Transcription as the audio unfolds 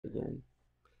Again.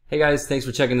 Hey guys, thanks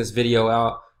for checking this video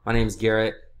out. My name is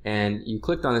Garrett, and you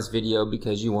clicked on this video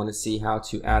because you want to see how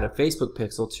to add a Facebook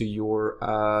pixel to your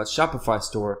Shopify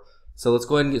store. So let's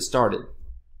go ahead and get started.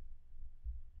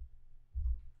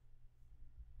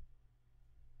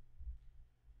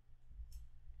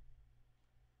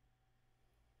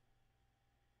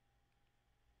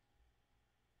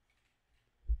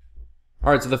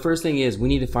 Alright, so the first thing is we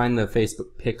need to find the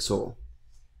Facebook pixel.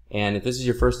 And if this is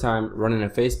your first time running a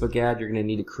Facebook ad, you're going to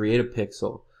need to create a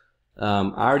pixel. I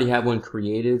already have one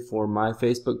created for my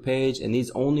Facebook page, and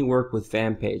these only work with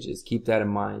fan pages. Keep that in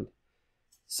mind.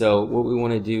 So what we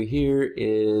want to do here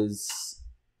is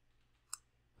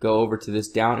go over to this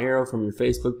down arrow from your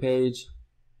Facebook page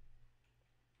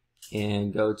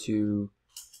and go to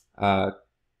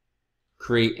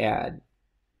create ad.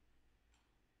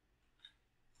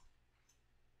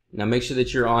 Now make sure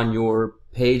that you're on your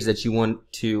page that you want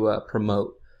to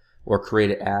promote or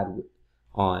create an ad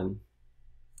on,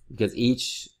 because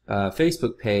each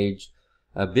Facebook page,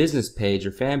 a business page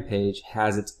or fan page,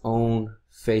 has its own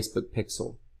Facebook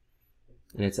pixel,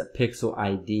 and it's a pixel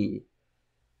ID.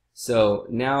 So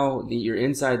now that you're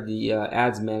inside the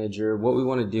ads manager, what we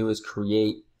want to do is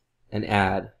create an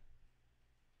ad,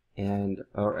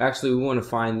 or actually we want to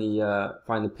find the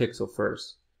pixel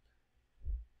first.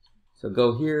 So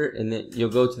go here, and then you'll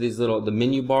go to the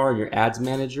menu bar in your ads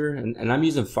manager, and I'm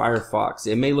using Firefox.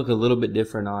 It may look a little bit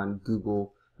different on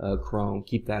Google Chrome.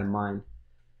 Keep that in mind.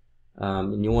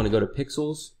 And you'll want to go to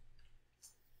Pixels,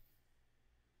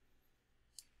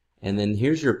 and then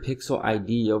here's your pixel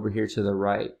ID over here to the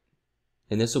right,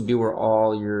 and this will be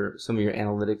where some of your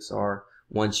analytics are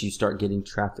once you start getting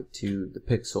traffic to the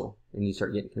pixel and you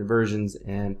start getting conversions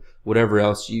and whatever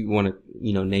else you want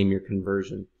to name your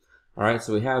conversion. Alright,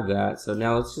 so we have that. So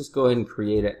now let's just go ahead and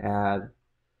create an ad.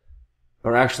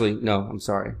 Or actually, no, I'm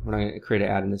sorry. We're not going to create an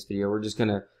ad in this video. We're just going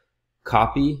to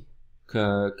copy,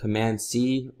 Command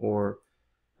C, or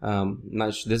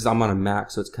not sure, I'm on a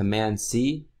Mac, so it's Command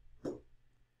C.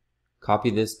 Copy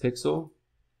this pixel,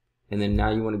 and then now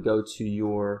you want to go to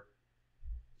your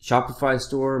Shopify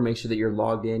store. Make sure that you're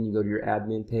logged in. You go to your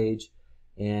admin page,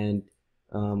 and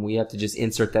we have to just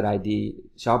insert that ID.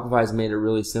 Shopify's made it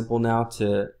really simple now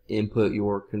to input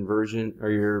your conversion or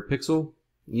your pixel.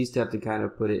 You used to have to kind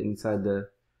of put it inside the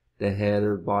head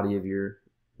or body of your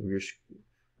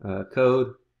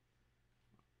code.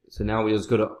 So now we just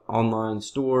go to online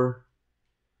store.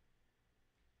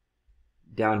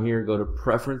 Down here, go to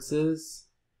preferences,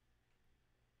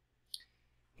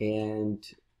 and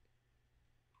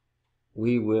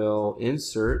we will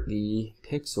insert the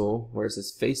pixel where it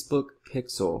says Facebook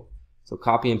pixel. So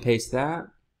copy and paste that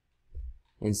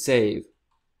and save.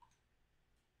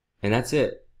 And that's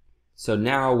it. So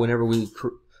now whenever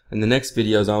in the next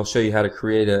videos, I'll show you how to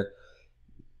create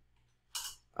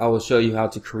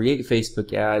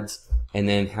Facebook ads, and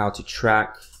then how to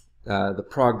track the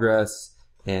progress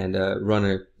and run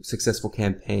a successful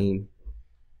campaign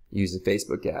using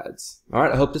Facebook ads.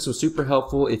 Alright, I hope this was super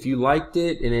helpful. If you liked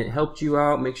it and it helped you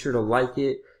out, make sure to like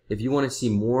it. If you want to see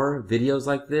more videos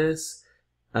like this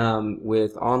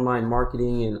with online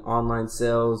marketing and online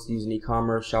sales using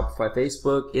e-commerce, Shopify,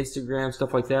 Facebook, Instagram,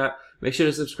 stuff like that, make sure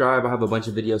to subscribe. I have a bunch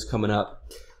of videos coming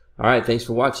up. Alright, thanks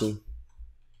for watching.